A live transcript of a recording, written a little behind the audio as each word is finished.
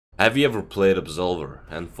Have you ever played Absolver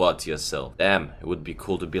and thought to yourself, damn, it would be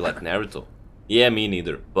cool to be like Naruto? Yeah, me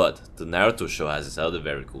neither, but the Naruto show has this other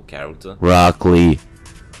very cool character, Rock Lee.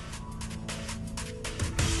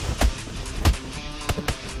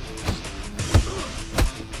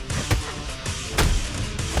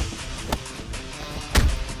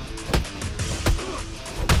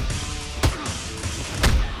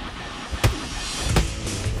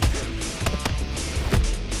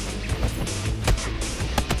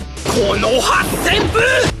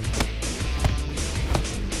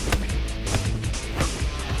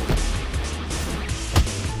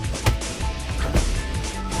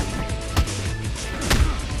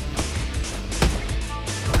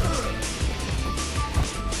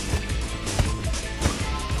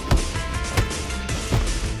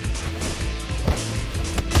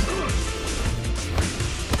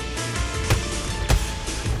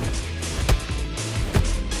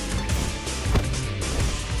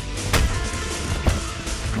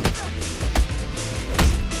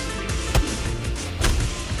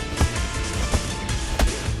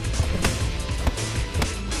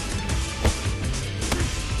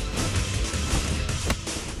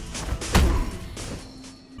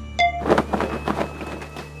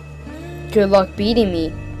 Good luck beating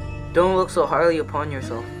me. Don't look so highly upon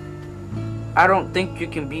yourself. I don't think you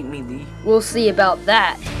can beat me, Lee. We'll see about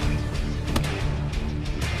that.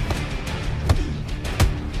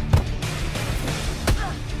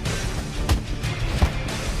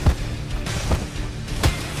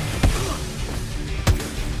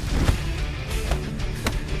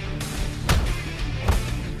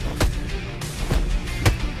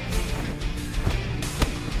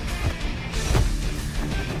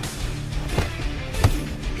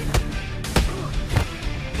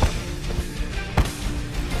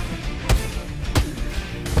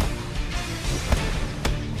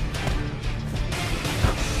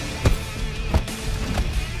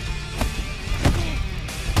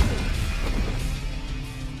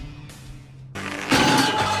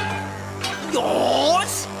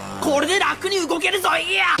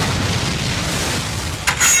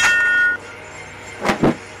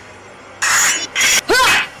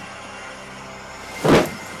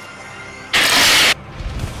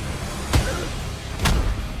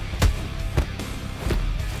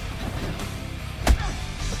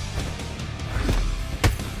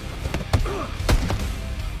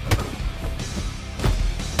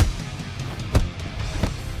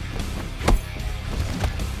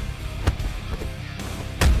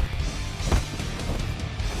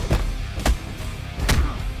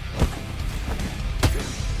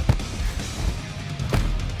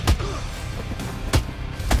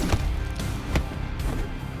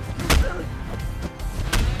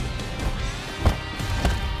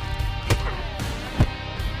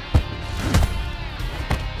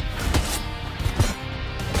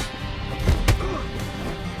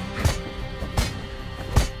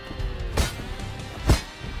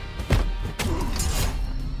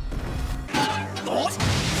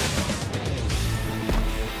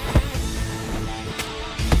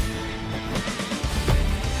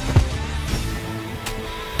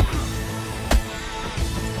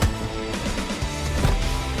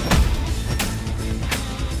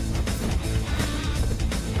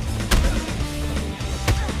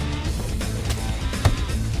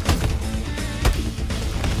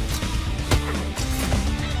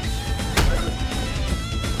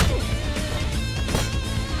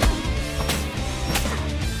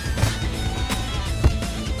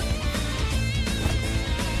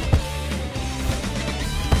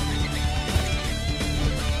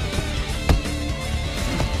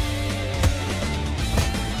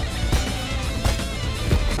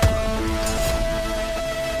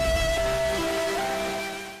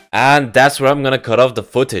 And that's where I'm gonna cut off the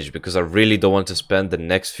footage because I really don't want to spend the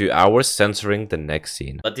next few hours censoring the next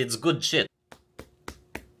scene. But it's good shit.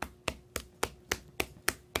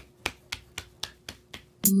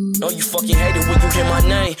 No, you fucking hate it when you hear my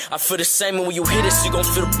name. I feel the same, and when you hear this, you gon'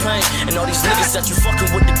 feel the pain. And all these niggas that you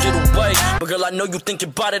fucking with to get away. But girl, I know you think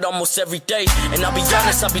about it almost every day. And I'll be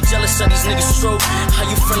honest, I'll be jealous of these niggas true. How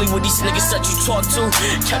you friendly with these niggas that you talk to?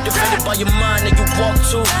 Captivated by your mind that you walk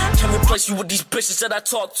to. Can't replace you with these bitches that I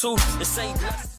talk to. This ain't